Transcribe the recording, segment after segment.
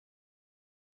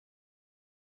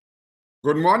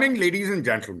Good morning, ladies and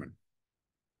gentlemen.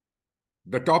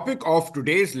 The topic of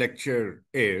today's lecture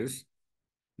is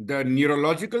the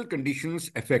neurological conditions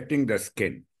affecting the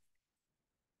skin.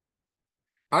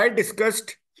 I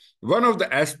discussed one of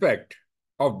the aspects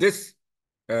of this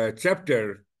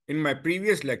chapter in my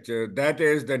previous lecture, that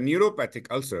is the neuropathic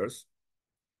ulcers.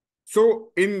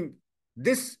 So in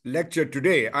this lecture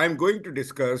today, I'm going to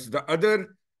discuss the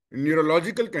other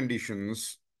neurological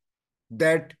conditions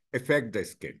that affect the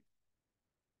skin.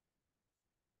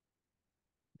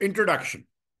 Introduction.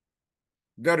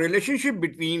 The relationship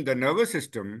between the nervous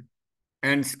system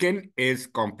and skin is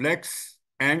complex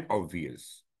and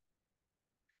obvious.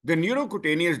 The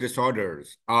neurocutaneous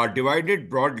disorders are divided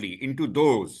broadly into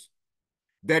those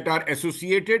that are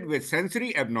associated with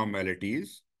sensory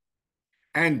abnormalities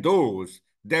and those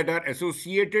that are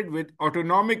associated with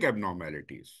autonomic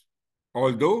abnormalities,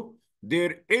 although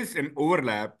there is an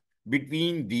overlap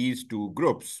between these two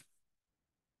groups.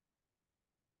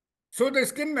 So the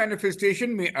skin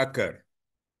manifestation may occur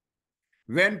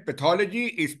when pathology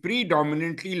is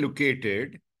predominantly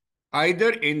located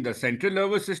either in the central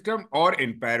nervous system or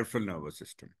in peripheral nervous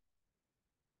system.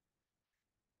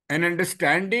 An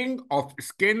understanding of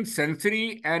skin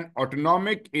sensory and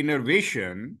autonomic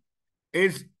innervation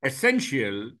is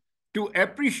essential to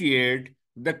appreciate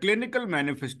the clinical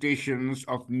manifestations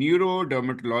of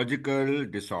neurodermatological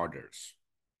disorders.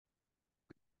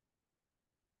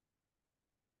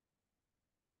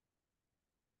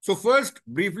 So first,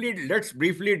 let's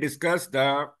briefly discuss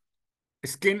the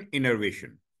skin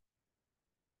innervation.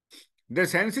 The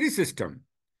sensory system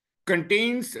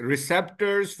contains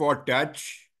receptors for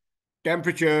touch,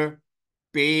 temperature,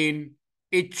 pain,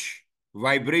 itch,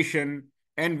 vibration,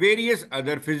 and various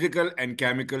other physical and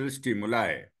chemical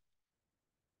stimuli.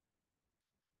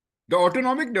 The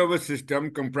autonomic nervous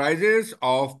system comprises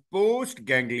of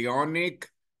postganglionic,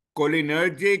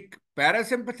 cholinergic,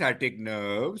 parasympathetic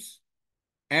nerves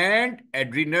and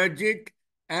adrenergic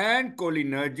and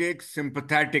cholinergic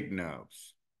sympathetic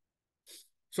nerves.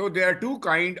 So there are two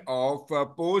kinds of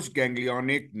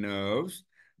postganglionic nerves,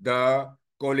 the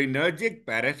cholinergic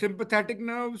parasympathetic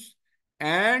nerves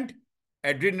and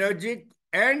adrenergic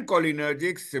and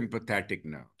cholinergic sympathetic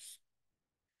nerves.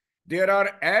 There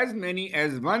are as many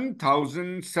as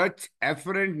 1,000 such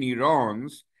afferent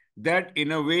neurons that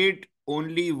innervate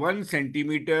only 1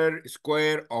 centimeter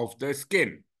square of the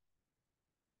skin.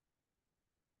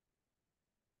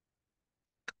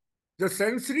 The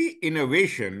sensory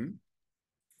innervation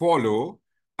follow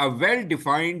a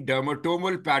well-defined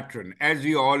dermatomal pattern, as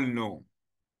we all know,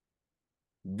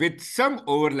 with some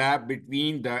overlap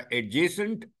between the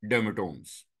adjacent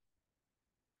dermatomes.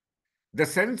 The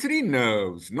sensory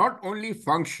nerves not only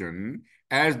function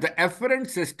as the efferent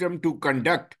system to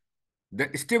conduct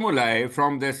the stimuli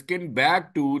from the skin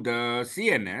back to the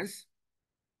CNS,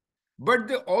 but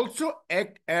they also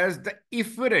act as the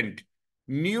efferent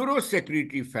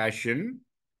neurosecretory fashion,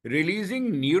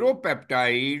 releasing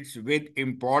neuropeptides with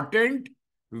important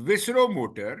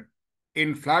visceromotor,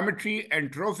 inflammatory, and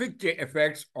trophic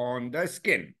effects on the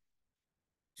skin.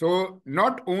 So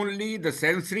not only the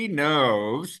sensory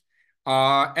nerves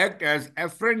act as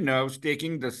efferent nerves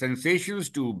taking the sensations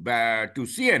to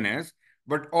CNS,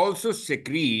 but also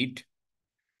secrete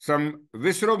some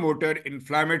visceromotor,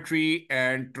 inflammatory,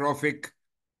 and trophic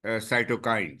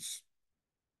cytokines.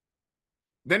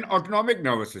 Then autonomic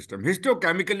nervous system.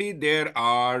 Histochemically, there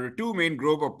are two main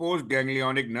groups of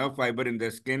postganglionic nerve fiber in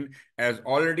the skin, as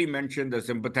already mentioned, the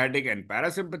sympathetic and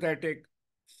parasympathetic.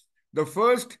 The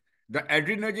first, the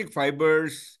adrenergic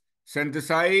fibers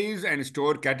synthesize and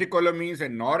store catecholamines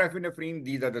and norepinephrine.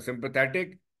 These are the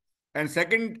sympathetic. And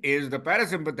second is the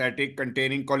parasympathetic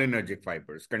containing cholinergic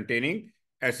fibers containing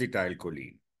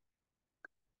acetylcholine.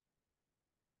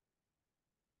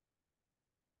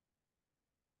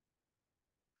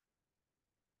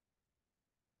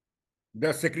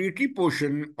 The secretory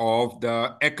portion of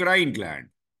the eccrine gland,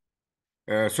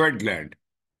 sweat gland,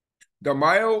 the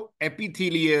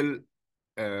myoepithelial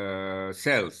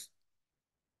cells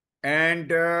and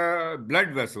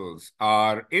blood vessels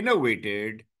are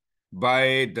innervated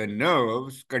by the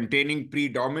nerves containing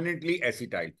predominantly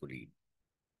acetylcholine.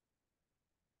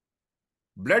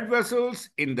 Blood vessels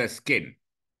in the skin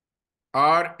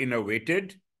are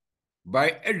innervated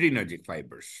by adrenergic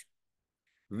fibers,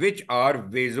 which are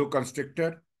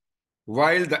vasoconstrictor,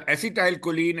 while the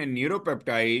acetylcholine and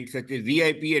neuropeptides such as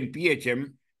VIP and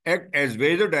PHM act as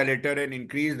vasodilator and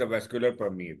increase the vascular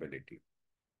permeability.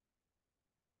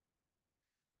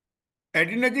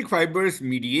 Adrenergic fibers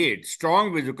mediate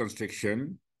strong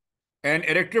vasoconstriction and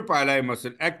erectopili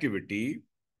muscle activity,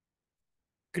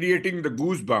 creating the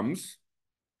goosebumps,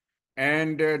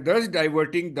 and thus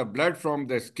diverting the blood from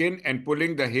the skin and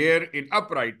pulling the hair in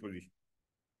upright position.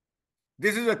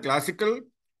 This is a classical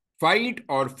fight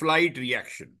or flight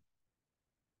reaction.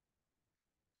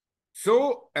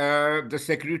 So, the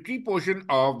secretory portion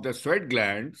of the sweat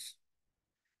glands,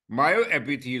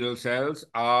 myoepithelial cells,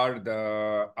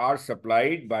 are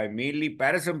supplied by mainly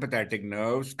parasympathetic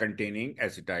nerves containing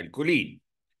acetylcholine,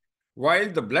 while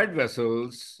the blood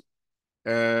vessels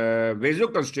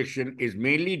vasoconstriction is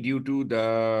mainly due to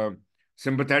the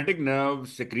sympathetic nerve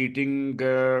secreting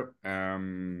the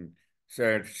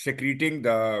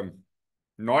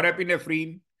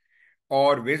norepinephrine,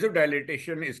 or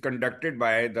vasodilatation is conducted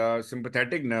by the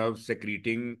sympathetic nerve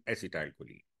secreting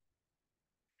acetylcholine.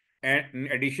 And in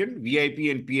addition, VIP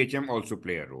and PHM also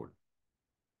play a role.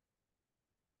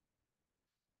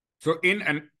 So in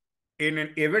an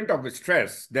event of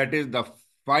stress, that is the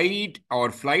fight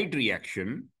or flight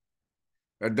reaction,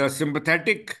 the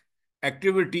sympathetic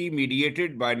activity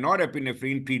mediated by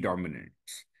norepinephrine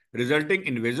predominates, resulting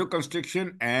in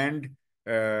vasoconstriction and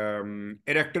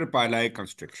erector pili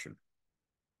constriction.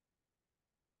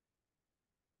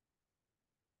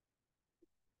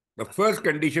 The first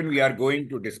condition we are going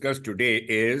to discuss today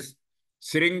is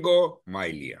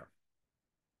syringomyelia.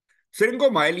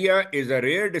 Syringomyelia is a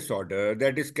rare disorder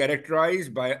that is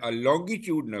characterized by a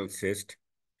longitudinal cyst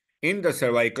in the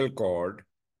cervical cord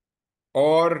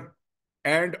or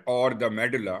the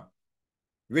medulla,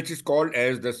 which is called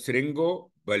as the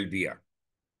syringobulbia,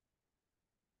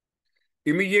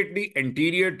 immediately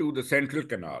anterior to the central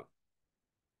canal,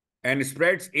 and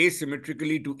spreads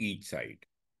asymmetrically to each side.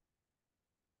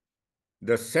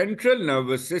 The central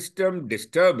nervous system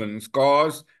disturbance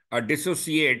causes a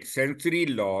dissociate sensory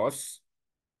loss,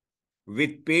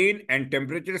 with pain and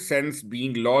temperature sense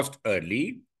being lost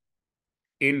early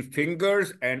in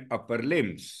fingers and upper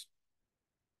limbs.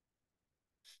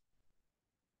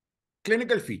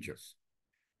 Clinical features.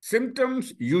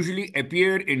 Symptoms usually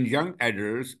appear in young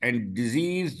adults, and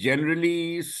disease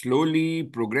generally slowly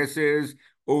progresses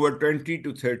over 20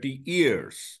 to 30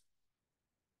 years.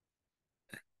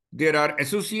 There are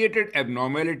associated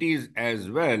abnormalities as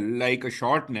well, like a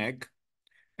short neck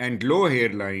and low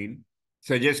hairline,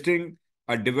 suggesting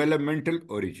a developmental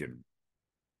origin.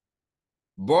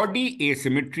 Body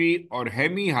asymmetry or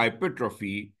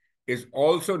hemihypertrophy is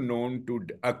also known to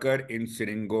occur in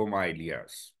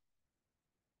syringomyelias.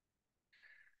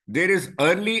 There is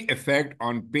early effect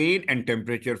on pain and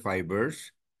temperature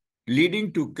fibers,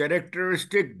 leading to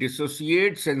characteristic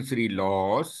dissociate sensory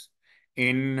loss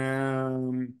in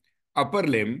upper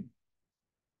limb.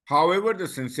 However, the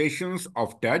sensations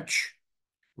of touch,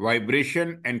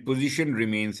 vibration, and position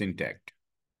remains intact.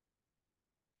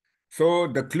 So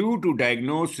the clue to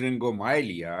diagnose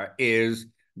syringomyelia is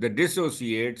the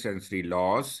dissociate sensory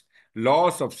loss,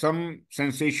 loss of some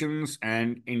sensations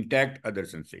and intact other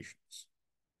sensations.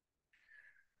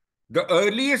 The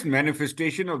earliest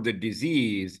manifestation of the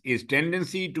disease is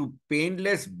tendency to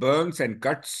painless burns and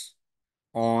cuts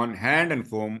on hand and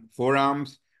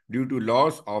forearms due to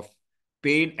loss of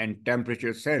pain and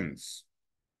temperature sense.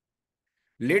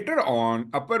 Later on,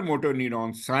 upper motor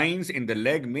neuron signs in the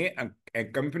leg may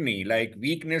accompany, like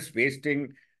weakness,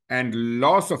 wasting, and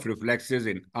loss of reflexes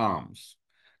in arms.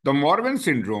 The Morvan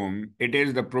syndrome, it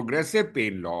is the progressive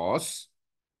pain loss,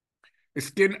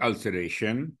 skin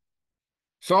ulceration,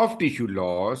 soft tissue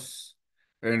loss,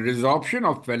 and resorption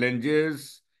of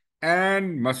phalanges,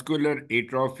 and muscular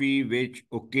atrophy, which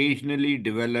occasionally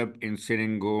develop in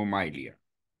syringomyelia.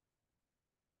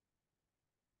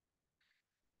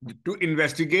 To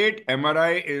investigate,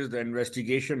 MRI is the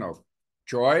investigation of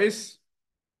choice.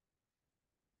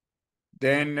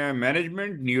 Then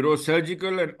management,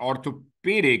 neurosurgical and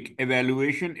orthopedic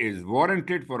evaluation is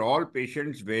warranted for all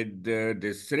patients with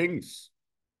these syringes.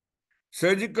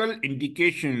 Surgical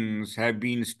indications have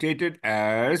been stated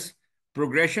as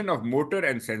progression of motor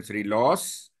and sensory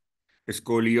loss,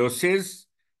 scoliosis,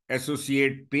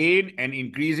 associate pain, and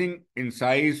increasing in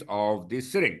size of the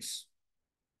syringe.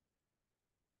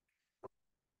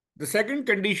 The second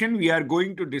condition we are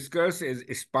going to discuss is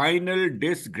spinal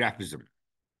dysgraphism.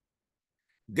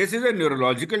 This is a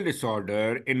neurological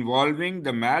disorder involving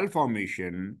the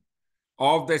malformation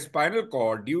of the spinal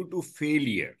cord due to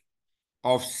failure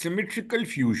of symmetrical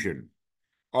fusion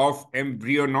of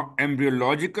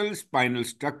embryological spinal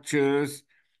structures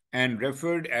and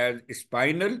referred as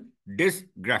spinal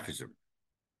dysgraphism.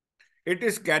 It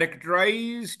is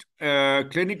characterized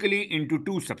clinically into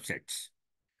two subsets.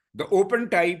 The open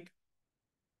type,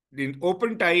 in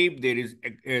open type, there is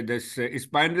this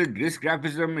spinal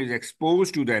dysgraphism is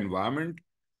exposed to the environment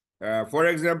For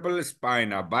example,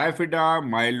 spina bifida,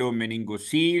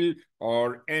 myelomeningocele,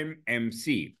 or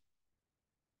MMC.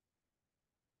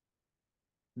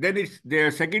 Then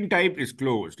the second type is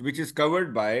closed, which is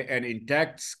covered by an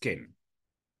intact skin.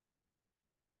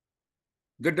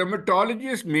 The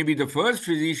dermatologist may be the first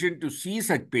physician to see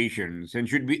such patients and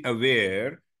should be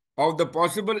aware of the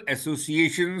possible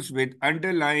associations with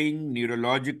underlying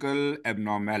neurological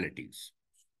abnormalities.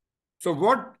 So,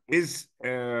 what is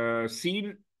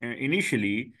seen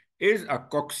initially is a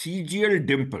coccygeal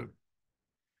dimple,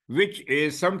 which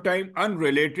is sometimes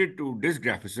unrelated to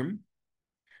dysgraphism,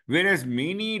 whereas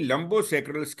many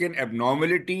lumbosacral skin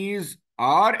abnormalities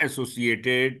are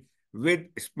associated with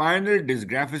spinal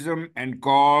dysgraphism and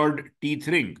cord teeth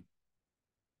ring,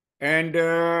 and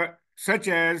such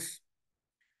as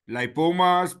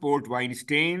lipomas, port wine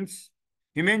stains,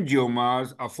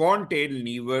 hemangiomas, a fontanelle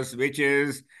nevus, which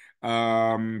is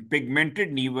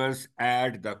pigmented nevus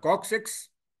at the coccyx,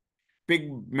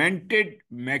 pigmented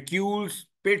macules,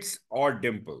 pits, or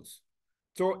dimples.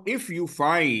 So, if you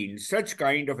find such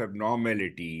kind of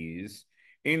abnormalities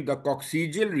in the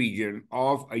coccygeal region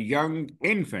of a young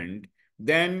infant,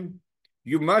 then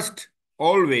you must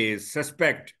always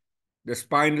suspect the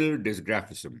spinal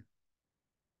dysgraphism.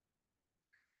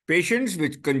 Patients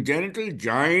with congenital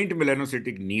giant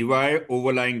melanocytic nevi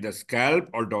overlying the scalp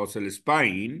or dorsal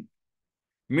spine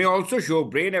may also show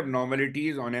brain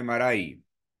abnormalities on MRI.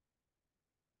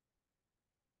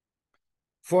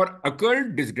 For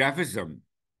occult dysgraphism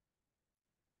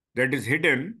that is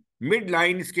hidden,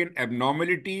 midline skin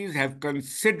abnormalities have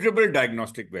considerable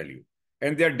diagnostic value,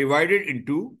 and they are divided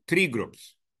into three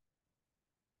groups.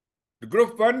 The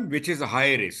group 1, which is a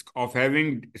high risk of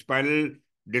having spinal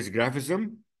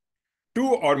dysgraphism, 2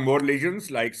 or more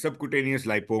lesions like subcutaneous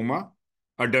lipoma,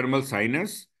 a dermal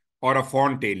sinus, or a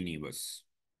fontanelle nevus.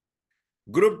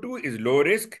 Group 2 is low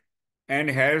risk and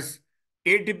has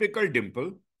atypical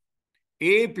dimple,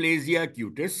 aplasia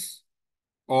cutis,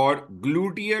 or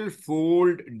gluteal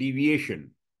fold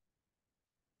deviation.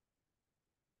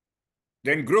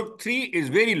 Then group 3 is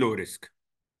very low risk,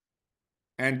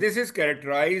 and this is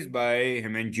characterized by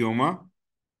hemangioma,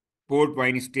 port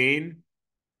wine stain,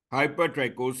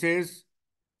 hypertrichosis,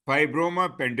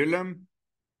 fibroma pendulum,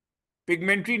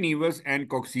 pigmentary nevus, and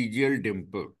coccygeal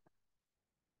dimple.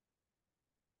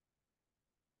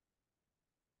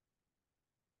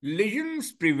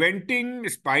 Lesions preventing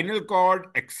spinal cord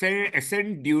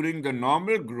ascent during the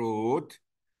normal growth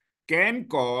can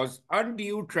cause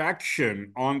undue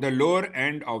traction on the lower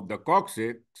end of the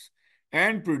coccyx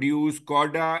and produce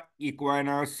cauda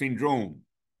equina syndrome.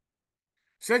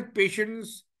 Such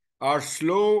patients are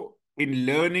slow in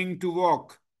learning to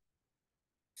walk.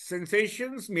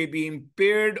 Sensations may be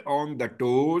impaired on the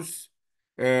toes,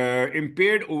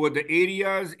 impaired over the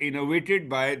areas innervated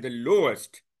by the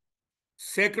lowest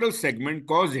sacral segment,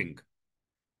 causing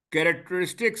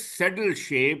characteristic saddle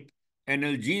shape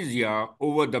analgesia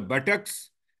over the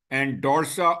buttocks and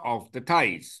dorsa of the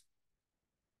thighs.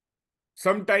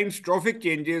 Sometimes trophic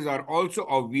changes are also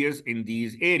obvious in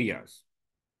these areas.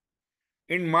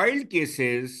 In mild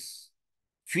cases,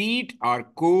 feet are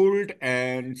cold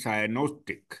and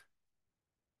cyanotic.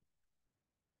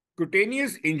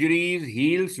 Cutaneous injuries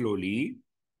heal slowly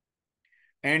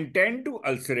and tend to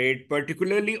ulcerate,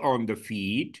 particularly on the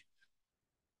feet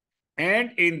and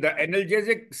in the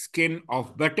analgesic skin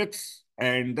of buttocks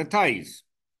and the thighs.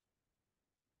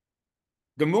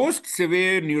 The most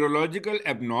severe neurological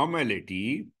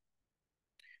abnormality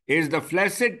is the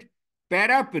flaccid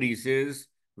paraparesis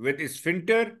with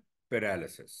sphincter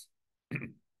paralysis.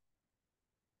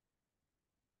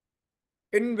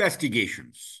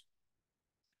 Investigations.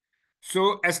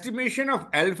 So, estimation of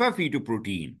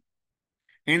alpha-fetoprotein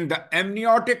in the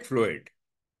amniotic fluid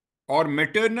or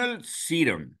maternal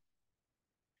serum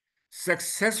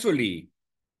successfully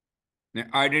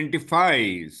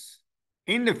identifies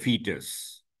in the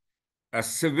fetus a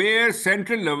severe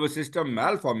central nervous system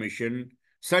malformation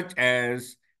such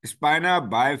as spina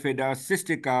bifida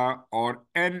cystica or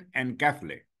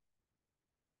anencephaly.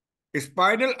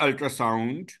 Spinal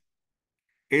ultrasound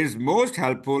is most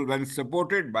helpful when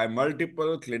supported by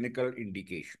multiple clinical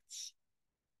indications.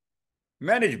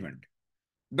 Management.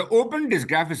 The open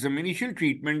dysgraphism initial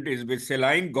treatment is with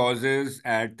saline gauzes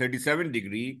at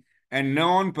 37° and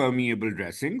non-permeable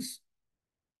dressings.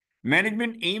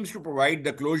 Management aims to provide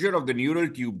the closure of the neural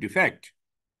tube defect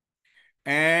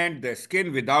and the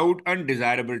skin without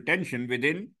undesirable tension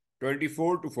within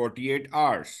 24 to 48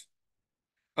 hours.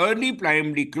 Early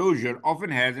primary closure often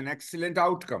has an excellent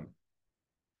outcome.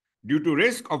 Due to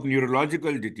risk of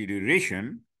neurological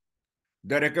deterioration,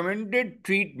 the recommended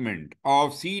treatment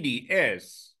of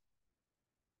CDS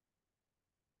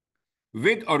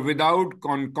with or without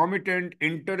concomitant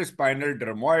interspinal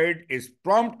dermoid is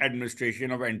prompt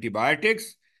administration of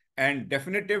antibiotics and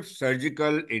definitive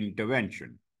surgical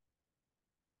intervention.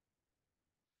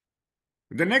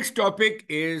 The next topic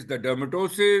is the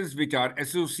dermatoses which are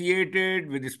associated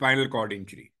with the spinal cord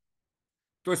injury.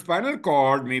 So, spinal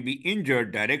cord may be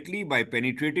injured directly by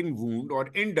penetrating wound or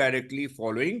indirectly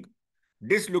following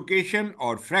dislocation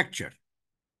or fracture,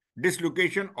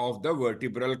 dislocation of the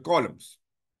vertebral columns.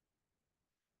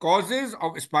 Causes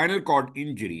of spinal cord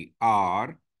injury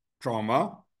are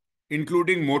trauma,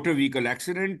 including motor vehicle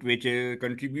accident, which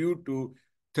contribute to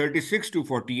 36 to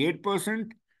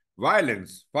 48%,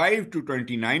 violence 5 to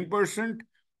 29%,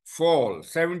 fall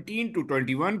 17 to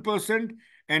 21%,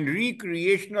 and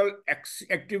recreational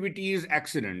activities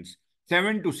accidents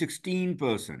 7 to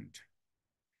 16%.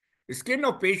 Skin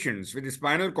of patients with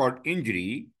spinal cord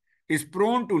injury is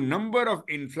prone to number of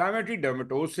inflammatory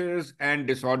dermatoses and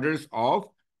disorders of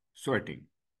sweating.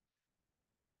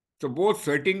 So both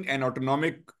sweating and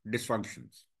autonomic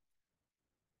dysfunctions.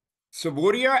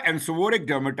 Seborrhea and seborrheic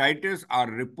dermatitis are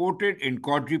reported in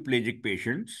quadriplegic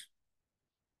patients.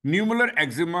 Nummular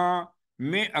eczema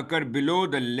may occur below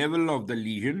the level of the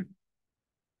lesion.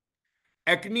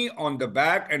 Acne on the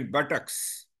back and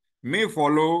buttocks may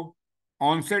follow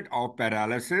onset of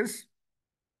paralysis.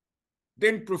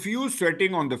 Then profuse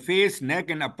sweating on the face, neck,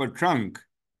 and upper trunk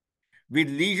with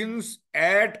lesions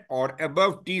at or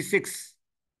above T6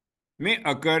 may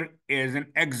occur as an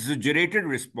exaggerated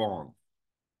response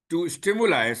to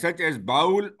stimuli such as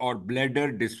bowel or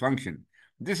bladder dysfunction.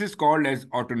 This is called as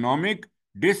autonomic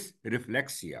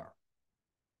dysreflexia.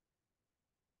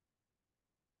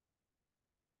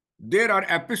 There are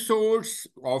episodes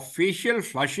of facial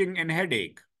flushing and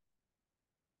headache.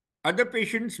 Other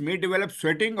patients may develop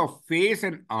sweating of face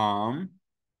and arm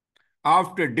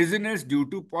after dizziness due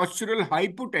to postural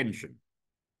hypotension.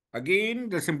 Again,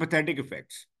 the sympathetic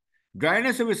effects.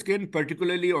 Dryness of skin,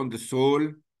 particularly on the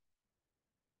sole.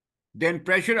 Then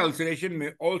pressure ulceration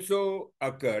may also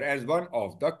occur as one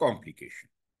of the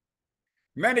complications.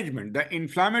 Management. The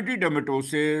inflammatory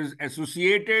dermatoses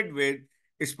associated with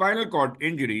spinal cord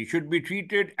injury should be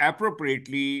treated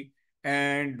appropriately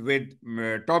and with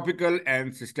topical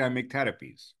and systemic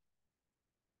therapies.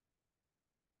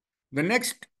 The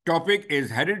next topic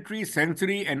is hereditary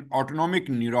sensory and autonomic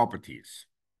neuropathies.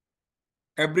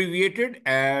 Abbreviated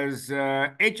as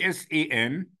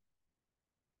HSAN,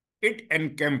 it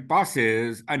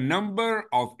encompasses a number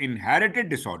of inherited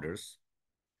disorders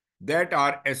that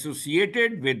are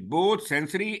associated with both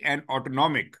sensory and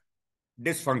autonomic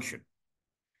dysfunction.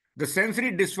 The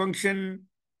sensory dysfunction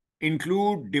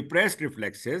include depressed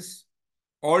reflexes,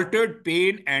 altered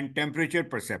pain and temperature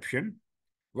perception,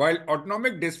 while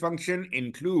autonomic dysfunction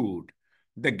include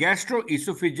the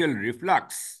gastroesophageal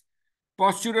reflux,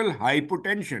 postural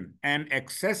hypotension, and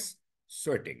excess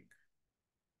sweating.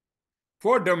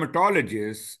 For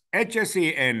dermatologists,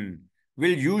 HSAN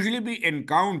will usually be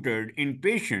encountered in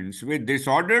patients with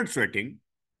disordered sweating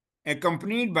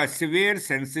accompanied by severe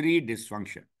sensory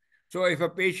dysfunction. So if a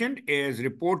patient is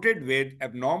reported with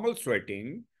abnormal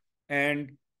sweating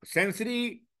and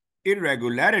sensory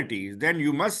irregularities, then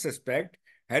you must suspect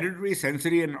hereditary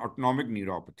sensory and autonomic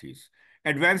neuropathies.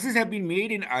 Advances have been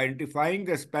made in identifying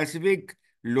the specific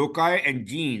loci and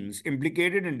genes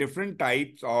implicated in different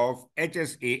types of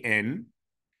HSAN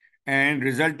and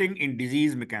resulting in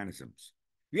disease mechanisms.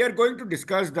 We are going to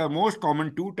discuss the most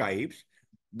common two types.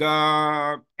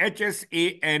 The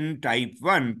HSAN type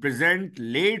 1 present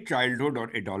late childhood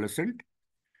or adolescent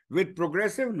with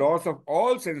progressive loss of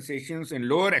all sensations in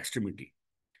lower extremity,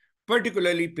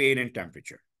 particularly pain and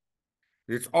temperature.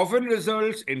 This often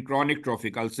results in chronic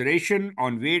trophic ulceration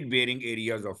on weight-bearing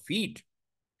areas of feet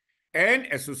and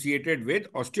associated with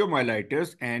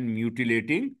osteomyelitis and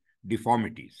mutilating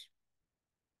deformities.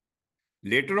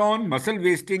 Later on, muscle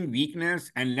wasting,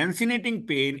 weakness, and lancinating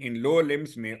pain in lower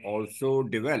limbs may also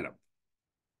develop.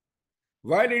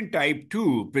 While in type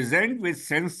 2, present with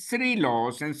sensory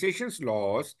loss, sensations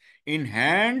loss in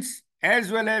hands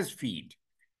as well as feet,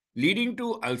 leading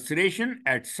to ulceration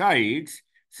at sites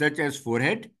such as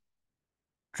forehead,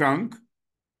 trunk,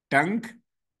 tongue,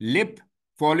 lip,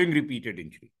 following repeated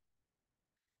injury.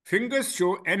 Fingers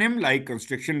show enema-like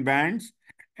constriction bands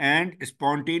and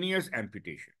spontaneous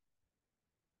amputation.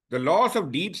 The loss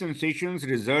of deep sensations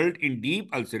result in deep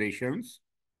ulcerations,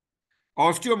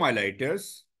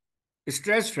 osteomyelitis,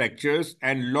 stress fractures,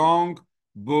 and long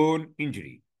bone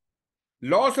injury.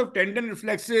 Loss of tendon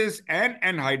reflexes and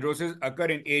anhidrosis occur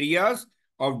in areas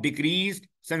of decreased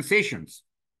sensations.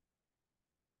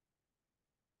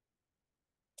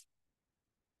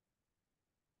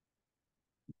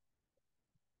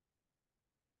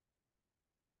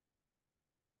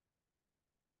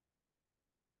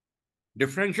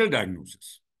 Differential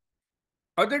diagnosis.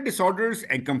 Other disorders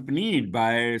accompanied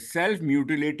by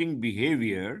self-mutilating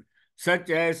behavior,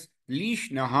 such as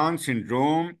Leach-Nahan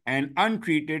syndrome and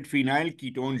untreated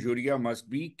phenylketonuria, must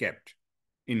be kept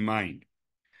in mind.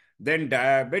 Then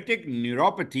diabetic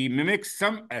neuropathy mimics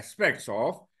some aspects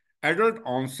of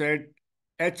adult-onset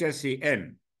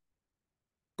HSAN.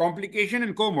 Complication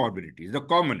and comorbidities, the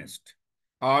commonest,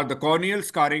 are the corneal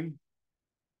scarring,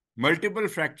 multiple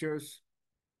fractures,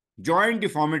 joint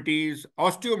deformities,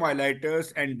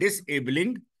 osteomyelitis, and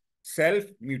disabling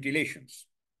self-mutilations.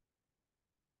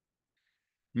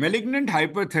 Malignant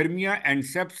hyperthermia and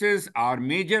sepsis are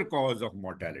major cause of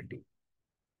mortality.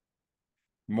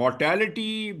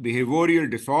 Mortality, behavioral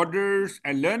disorders,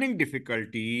 and learning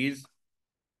difficulties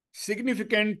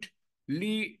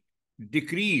significantly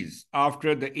decrease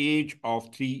after the age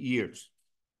of 3 years.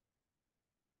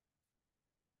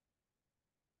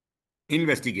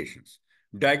 Investigations.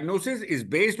 Diagnosis is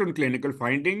based on clinical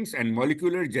findings and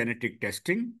molecular genetic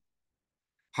testing.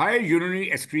 Higher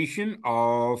urinary excretion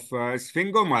of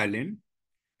sphingomyelin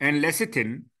and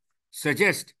lecithin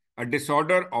suggest a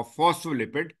disorder of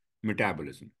phospholipid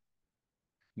metabolism.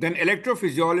 Then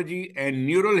electrophysiology and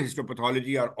neural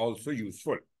histopathology are also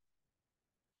useful.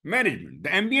 Management.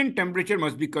 The ambient temperature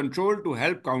must be controlled to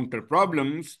help counter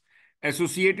problems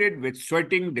associated with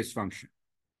sweating dysfunction.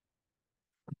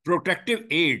 Protective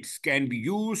aids can be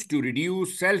used to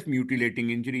reduce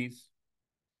self-mutilating injuries.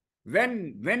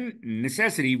 When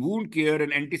necessary, wound care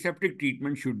and antiseptic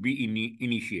treatment should be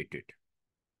initiated.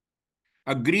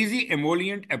 A greasy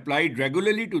emollient applied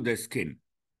regularly to the skin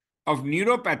of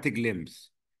neuropathic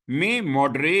limbs may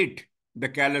moderate the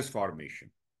callus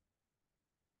formation.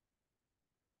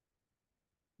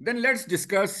 Then let's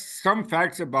discuss some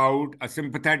facts about a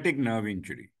sympathetic nerve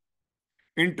injury.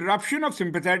 Interruption of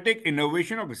sympathetic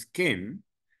innervation of skin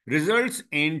results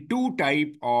in two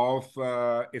types of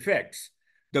effects.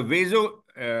 The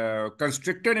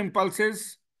vasoconstrictor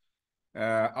impulses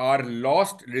are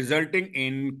lost, resulting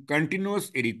in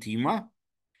continuous erythema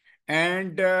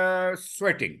and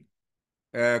sweating,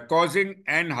 causing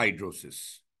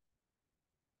anhidrosis.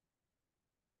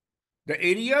 The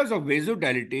areas of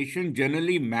vasodilatation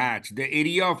generally match the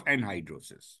area of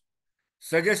anhidrosis,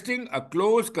 suggesting a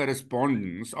close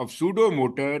correspondence of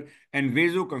pseudomotor and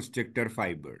vasoconstrictor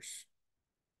fibers.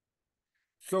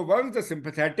 So once the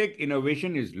sympathetic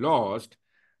innervation is lost,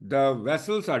 the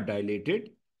vessels are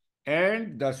dilated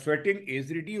and the sweating is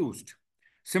reduced.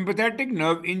 Sympathetic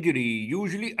nerve injury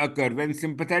usually occurs when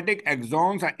sympathetic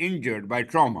axons are injured by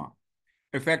trauma,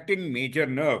 affecting major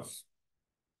nerves.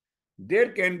 There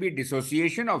can be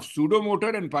dissociation of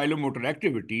pseudomotor and pilomotor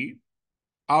activity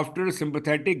after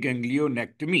sympathetic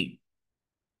ganglionectomy.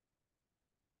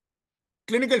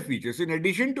 Clinical features. In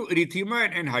addition to erythema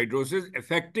and anhidrosis,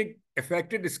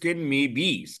 affected skin may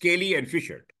be scaly and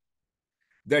fissured.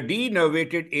 The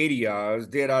denervated areas,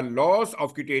 there are loss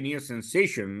of cutaneous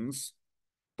sensations,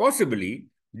 possibly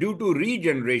due to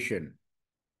regeneration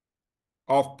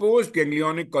of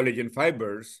post-ganglionic collagen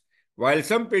fibers, while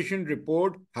some patients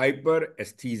report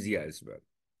hyperesthesia as well.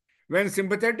 When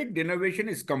sympathetic denervation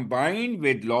is combined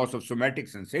with loss of somatic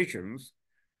sensations,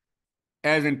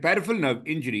 as in peripheral nerve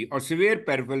injury or severe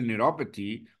peripheral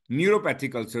neuropathy,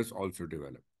 neuropathic ulcers also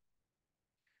develop.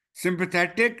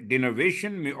 Sympathetic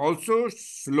denervation may also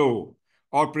slow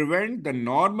or prevent the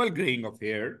normal graying of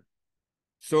hair.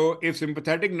 So if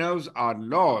sympathetic nerves are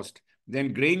lost,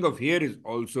 then graying of hair is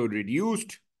also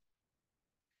reduced.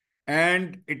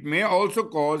 And it may also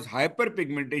cause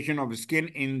hyperpigmentation of skin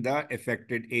in the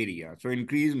affected area. So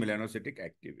increased melanocytic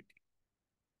activity.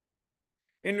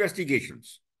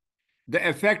 Investigations. The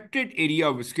affected area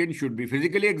of skin should be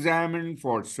physically examined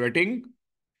for sweating,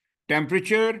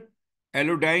 temperature,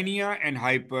 allodynia, and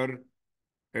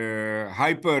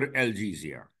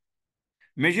hyperalgesia.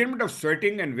 Measurement of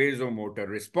sweating and vasomotor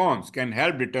response can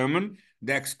help determine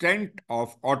the extent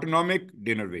of autonomic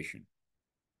denervation.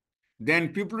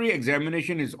 Then pupillary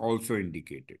examination is also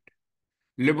indicated.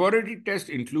 Laboratory tests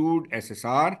include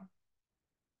SSR,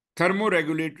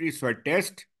 thermoregulatory sweat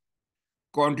test,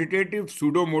 quantitative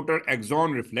pseudomotor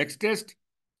axon reflex test,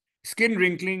 skin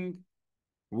wrinkling,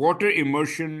 water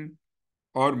immersion,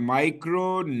 or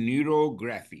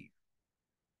microneurography.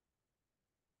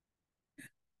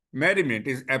 Management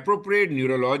is appropriate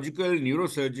neurological,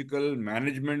 neurosurgical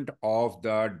management of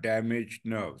the damaged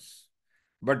nerves.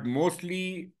 But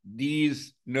mostly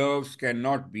these nerves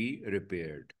cannot be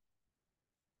repaired.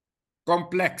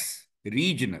 Complex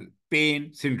regional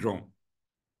pain syndrome,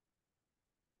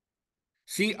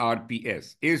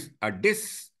 CRPS, is a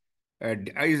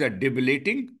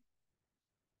debilitating,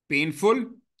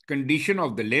 painful condition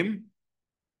of the limb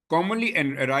commonly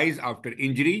arise after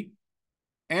injury,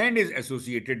 and is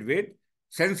associated with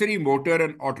sensory motor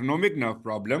and autonomic nerve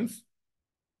problems,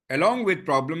 along with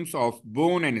problems of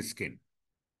bone and skin.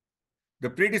 The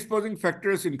predisposing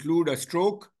factors include a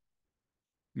stroke,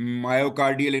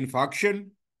 myocardial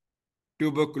infarction,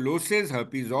 tuberculosis,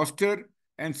 herpes zoster,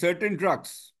 and certain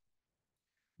drugs.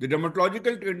 The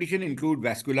dermatological condition include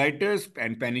vasculitis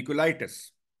and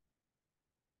panniculitis.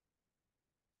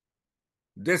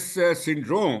 This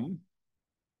syndrome,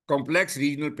 complex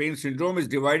regional pain syndrome, is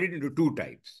divided into two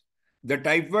types. The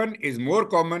type 1 is more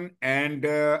common and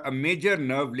a major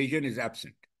nerve lesion is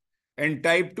absent. And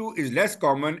type 2 is less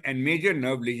common and major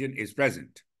nerve lesion is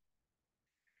present.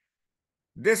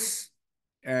 This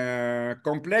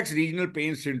complex regional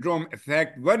pain syndrome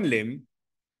affects one limb,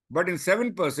 but in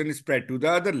 7% is spread to the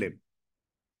other limb.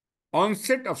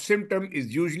 Onset of symptom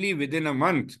is usually within a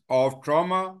month of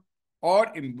trauma or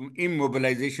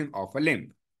immobilization of a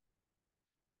limb.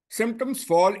 Symptoms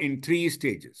fall in three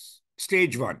stages.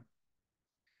 Stage 1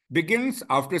 begins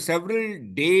after several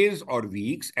days or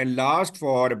weeks and lasts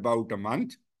for about a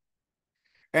month.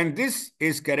 And this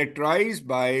is characterized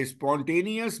by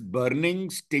spontaneous burning,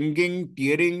 stinging,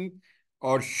 tearing,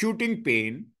 or shooting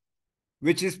pain,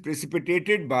 which is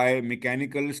precipitated by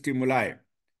mechanical stimuli,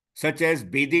 such as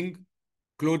bathing,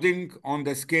 clothing on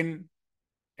the skin,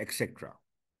 etc.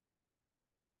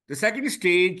 The second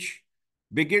stage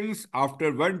begins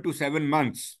after 1 to 7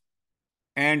 months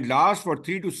and lasts for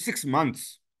 3 to 6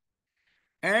 months.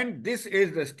 And this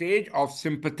is the stage of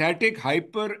sympathetic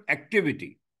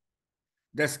hyperactivity.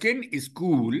 The skin is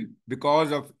cool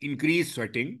because of increased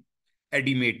sweating,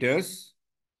 edematous,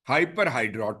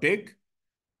 hyperhidrotic,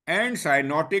 and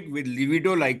cyanotic with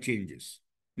libido-like changes.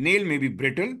 Nail may be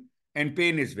brittle and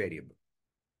pain is variable.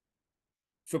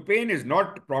 So pain is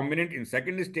not prominent in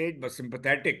second stage, but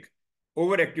sympathetic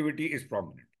overactivity is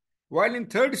prominent. While in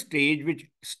third stage, which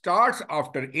starts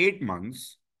after 8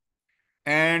 months,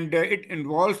 and it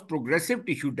involves progressive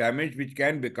tissue damage which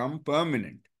can become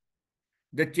permanent.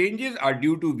 The changes are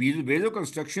due to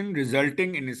vasoconstriction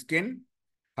resulting in skin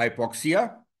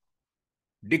hypoxia,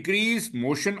 decreased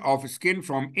motion of skin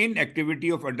from inactivity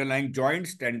of underlying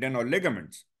joints, tendon, or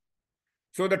ligaments.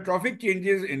 So the trophic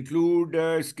changes include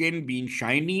skin being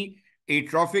shiny,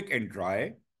 atrophic, and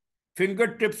dry.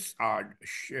 Fingertips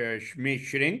may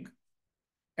shrink,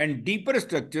 and deeper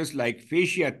structures like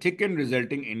fascia thicken,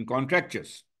 resulting in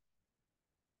contractures.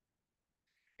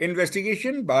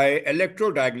 Investigation by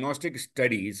electrodiagnostic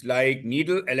studies like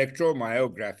needle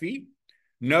electromyography,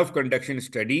 nerve conduction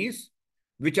studies,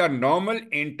 which are normal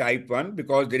in type 1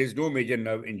 because there is no major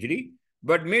nerve injury,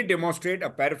 but may demonstrate a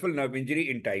peripheral nerve injury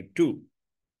in type 2.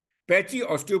 Patchy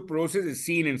osteoporosis is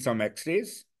seen in some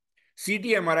X-rays. CT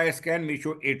MRI scan may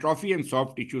show atrophy and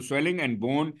soft tissue swelling and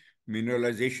bone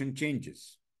mineralization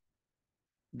changes.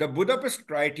 The Budapest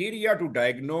criteria to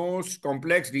diagnose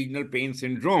complex regional pain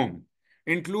syndrome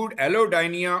include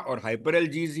allodynia or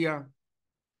hyperalgesia,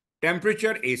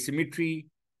 temperature asymmetry,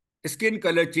 skin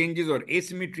color changes or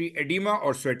asymmetry, edema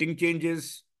or sweating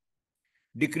changes,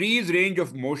 decreased range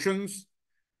of motions,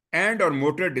 and or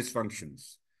motor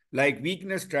dysfunctions like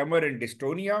weakness, tremor, and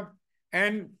dystonia,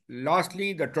 and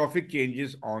lastly, the trophic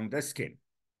changes on the skin.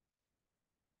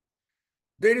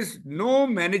 There is no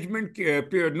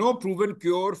no proven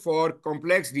cure for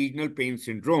complex regional pain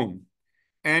syndrome.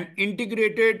 An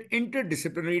integrated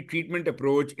interdisciplinary treatment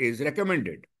approach is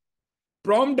recommended.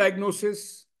 Prompt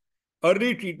diagnosis,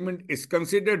 early treatment is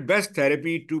considered best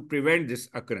therapy to prevent this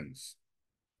occurrence.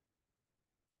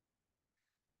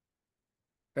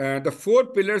 The four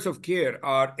pillars of care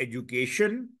are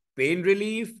education, pain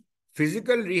relief,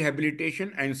 physical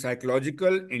rehabilitation, and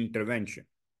psychological intervention.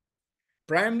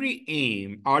 Primary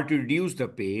aim are to reduce the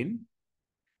pain,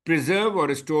 preserve or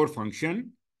restore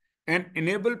function, and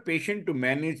enable patient to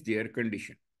manage their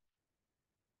condition.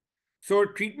 So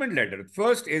treatment ladder,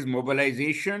 first is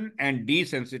mobilization and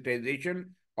desensitization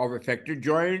of affected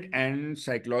joint and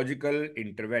psychological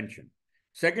intervention.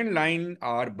 Second line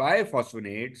are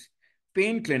biphosphonates,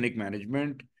 pain clinic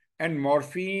management, and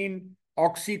morphine,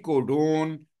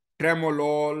 oxycodone,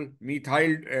 tremolol,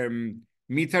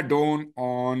 methadone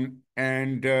on,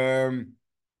 and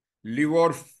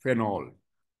levorphenol,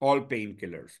 all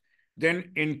painkillers.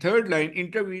 Then in third line,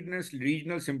 intravenous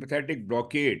regional sympathetic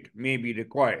blockade may be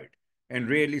required and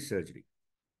rarely surgery.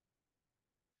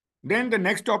 Then the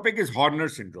next topic is Horner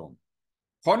syndrome.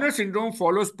 Horner syndrome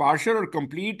follows partial or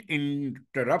complete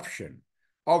interruption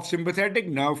of sympathetic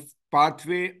nerve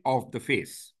pathway of the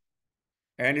face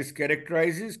and is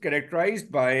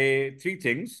characterized by three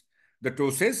things: the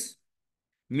ptosis,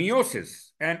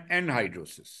 meiosis, and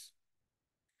anhidrosis.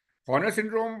 Horner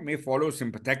syndrome may follow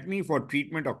sympathectomy for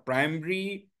treatment of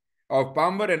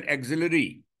palmar and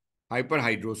axillary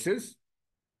hyperhidrosis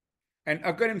and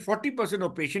occur in 40%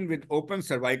 of patients with open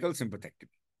cervical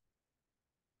sympathectomy.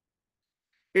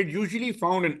 It usually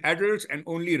found in adults and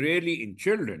only rarely in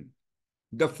children.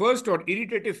 The first or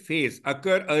irritative phase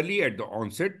occur early at the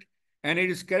onset, and it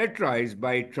is characterized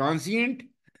by transient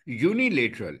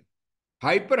unilateral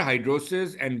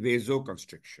hyperhidrosis and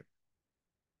vasoconstriction.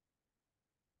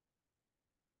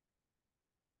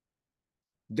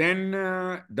 Then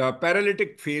the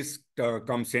paralytic phase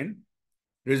comes in,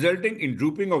 resulting in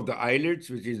drooping of the eyelids,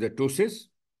 which is the ptosis,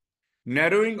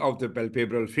 narrowing of the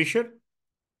palpebral fissure.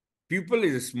 Pupil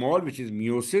is small, which is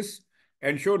miosis,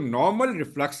 and show normal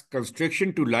reflux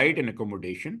constriction to light and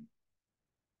accommodation.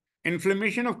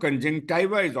 Inflammation of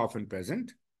conjunctiva is often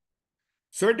present.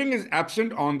 Sweating is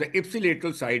absent on the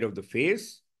ipsilateral side of the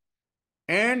face,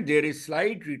 and there is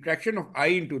slight retraction of eye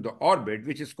into the orbit,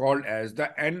 which is called as the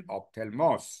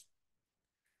anophthalmos.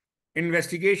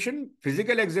 Investigation,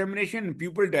 physical examination, and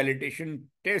pupil dilatation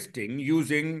testing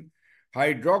using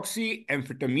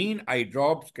hydroxyamphetamine eye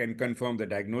drops can confirm the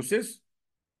diagnosis.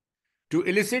 To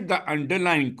elicit the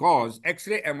underlying cause,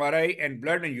 X-ray, MRI, and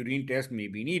blood and urine tests may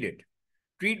be needed.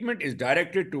 Treatment is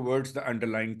directed towards the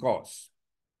underlying cause.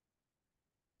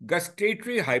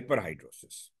 Gustatory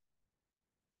hyperhidrosis.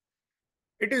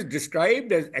 It is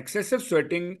described as excessive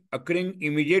sweating occurring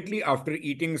immediately after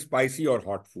eating spicy or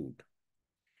hot food.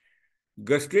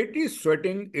 Gustatory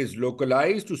sweating is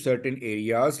localized to certain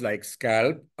areas like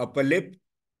scalp, upper lip,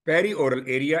 perioral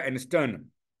area, and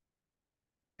sternum.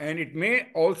 And it may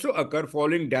also occur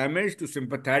following damage to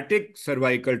sympathetic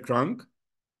cervical trunk,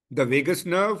 the vagus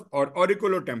nerve, or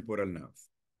auriculotemporal nerve.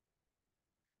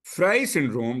 Fry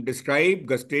syndrome describes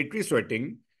gustatory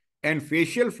sweating and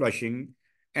facial flushing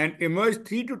and emerged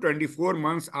 3 to 24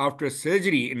 months after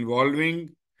surgery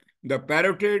involving the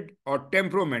parotid or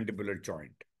temporomandibular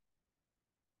joint.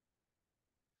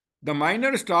 The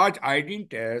minor starch iodine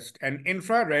test and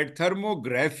infrared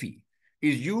thermography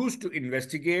is used to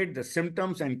investigate the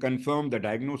symptoms and confirm the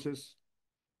diagnosis.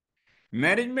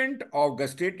 Management of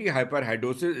gustatory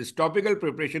hyperhidrosis is topical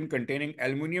preparation containing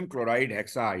aluminum chloride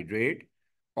hexahydrate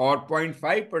or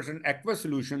 0.5% aqueous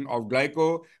solution of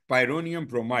glycopyrronium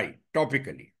bromide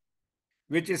topically,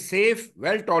 which is safe,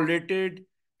 well tolerated,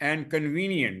 and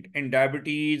convenient in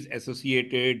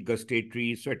diabetes-associated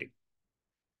gustatory sweating.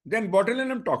 Then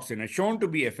botulinum toxin is shown to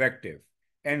be effective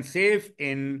and safe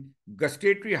in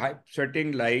gustatory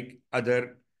sweating like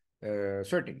other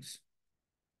sweatings.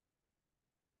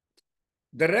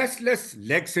 The restless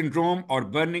leg syndrome or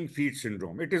burning feet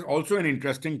syndrome. It is also an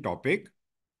interesting topic.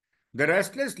 The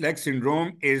restless leg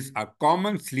syndrome is a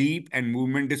common sleep and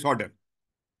movement disorder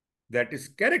that is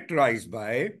characterized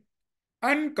by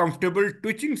uncomfortable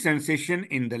twitching sensation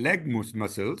in the leg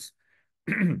muscles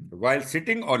while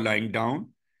sitting or lying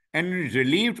down, and is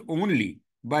relieved only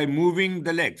by moving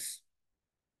the legs.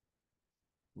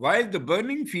 While the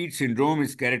burning feet syndrome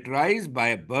is characterized by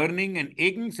a burning and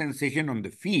aching sensation on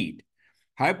the feet,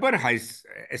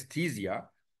 hyperesthesia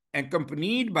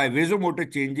accompanied by vasomotor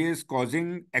changes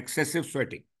causing excessive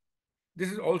sweating.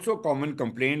 This is also a common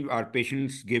complaint our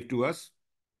patients give to us.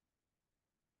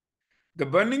 The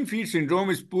burning feet syndrome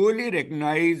is poorly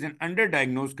recognized and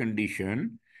underdiagnosed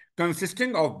condition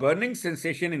consisting of burning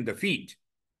sensation in the feet,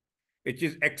 which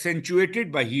is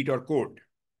accentuated by heat or cold.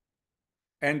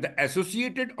 And the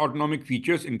associated autonomic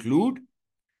features include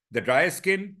the dry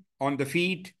skin on the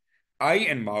feet, eye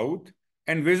and mouth,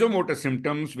 and vasomotor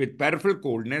symptoms with peripheral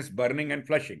coldness, burning and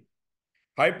flushing,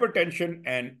 hypertension,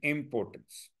 and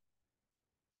impotence.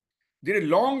 There is a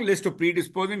long list of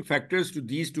predisposing factors to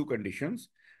these two conditions.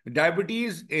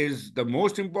 Diabetes is the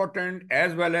most important,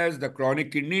 as well as the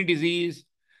chronic kidney disease,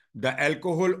 the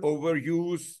alcohol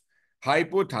overuse,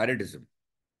 hypothyroidism.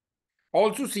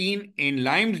 Also seen in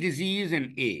Lyme's disease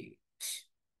and AIDS.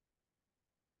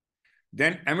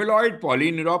 Then amyloid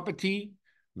polyneuropathy,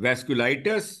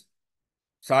 vasculitis,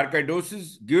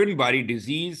 sarcoidosis, Guillain-Barré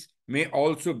disease may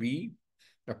also be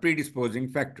the predisposing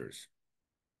factors.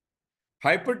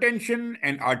 Hypertension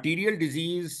and arterial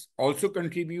disease also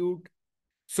contribute.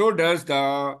 So does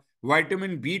the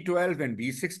vitamin B12 and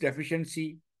B6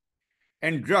 deficiency.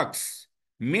 And drugs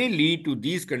may lead to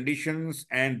these conditions,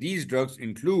 and these drugs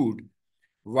include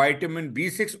vitamin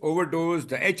B6 overdose,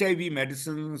 the HIV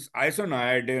medicines,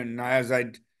 isoniazid,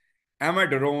 niazid,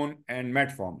 amiodarone, and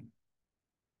metformin.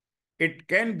 It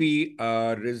can be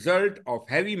a result of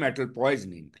heavy metal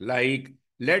poisoning like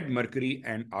lead, mercury,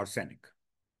 and arsenic.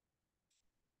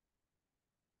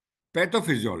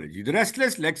 Pathophysiology. The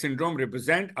restless leg syndrome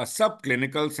represents a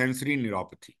subclinical sensory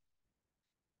neuropathy.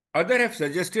 Others have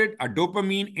suggested a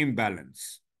dopamine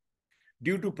imbalance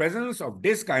due to presence of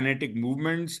dyskinetic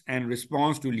movements and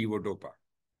response to levodopa.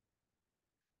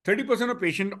 30% of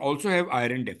patients also have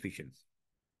iron deficiency.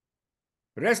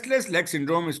 Restless leg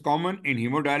syndrome is common in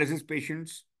hemodialysis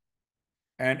patients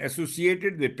and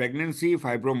associated with pregnancy,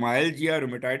 fibromyalgia,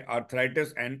 rheumatoid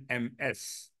arthritis, and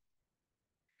MS.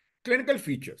 Clinical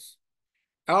features.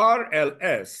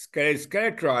 RLS is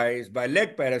characterized by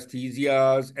leg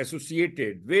paresthesias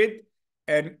associated with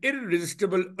an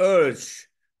irresistible urge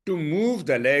to move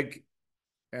the leg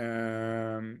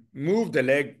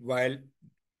while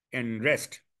in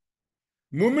rest.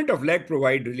 Movement of leg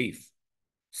provide relief.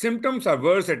 Symptoms are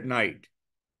worse at night,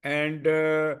 and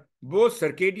both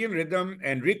circadian rhythm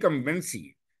and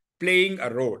recumbency playing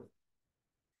a role.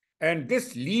 And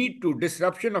this lead to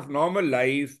disruption of normal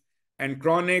life and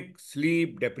chronic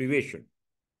sleep deprivation.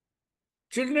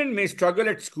 Children may struggle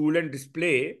at school and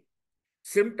display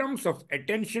symptoms of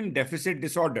attention deficit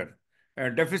disorder,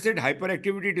 deficit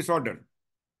hyperactivity disorder.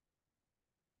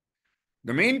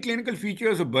 The main clinical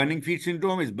features of burning feet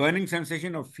syndrome is burning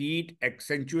sensation of feet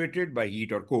accentuated by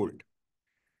heat or cold.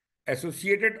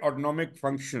 Associated autonomic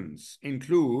functions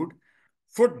include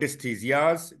foot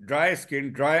dysthesias, dry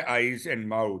skin, dry eyes and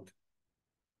mouth,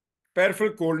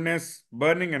 peripheral coldness,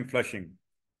 burning and flushing.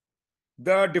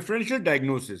 The differential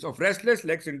diagnosis of restless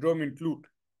leg syndrome include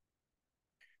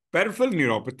peripheral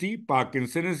neuropathy,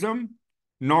 Parkinsonism,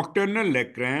 nocturnal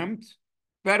leg cramps,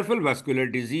 peripheral vascular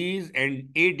disease, and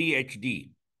ADHD.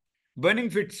 Burning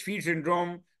feet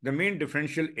syndrome, the main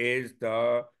differential is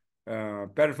the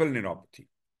peripheral neuropathy.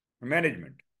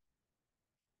 Management.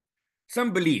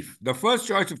 Some believe the first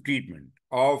choice of treatment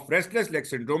of restless leg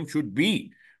syndrome should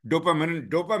be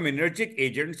dopaminergic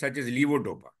agents such as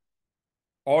levodopa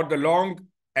or the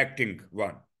long-acting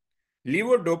one.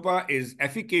 Levodopa is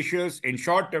efficacious in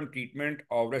short-term treatment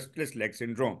of restless leg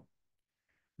syndrome.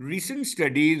 Recent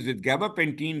studies with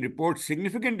gabapentin report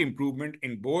significant improvement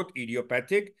in both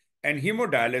idiopathic and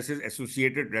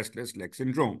hemodialysis-associated restless leg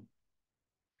syndrome.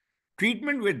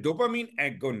 Treatment with dopamine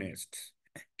agonists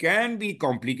can be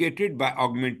complicated by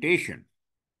augmentation.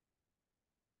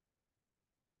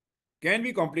 And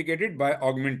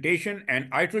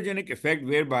iatrogenic effect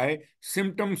whereby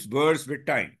symptoms worse with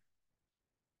time.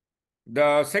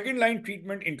 The second-line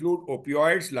treatment include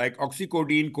opioids like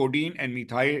oxycodone, codeine, and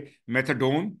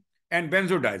methadone, and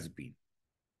benzodiazepine.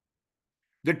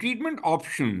 The treatment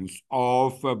options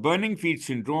of burning feet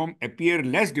syndrome appear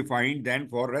less defined than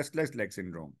for restless leg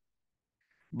syndrome.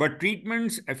 But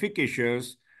treatments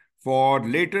efficacious for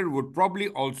later would probably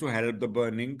also help the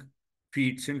burning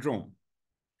feet syndrome.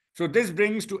 So this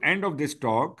brings to end of this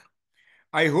talk.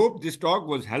 I hope this talk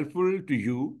was helpful to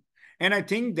you. And I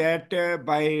think that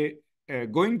by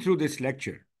going through this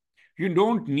lecture, you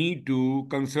don't need to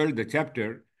consult the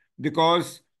chapter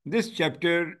because this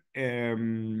chapter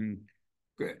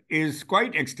is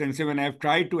quite extensive and I've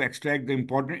tried to extract the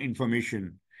important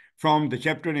information from the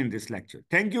chapter in this lecture.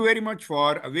 Thank you very much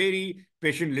for a very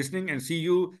patient listening and see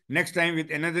you next time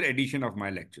with another edition of my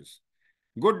lectures.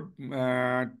 Good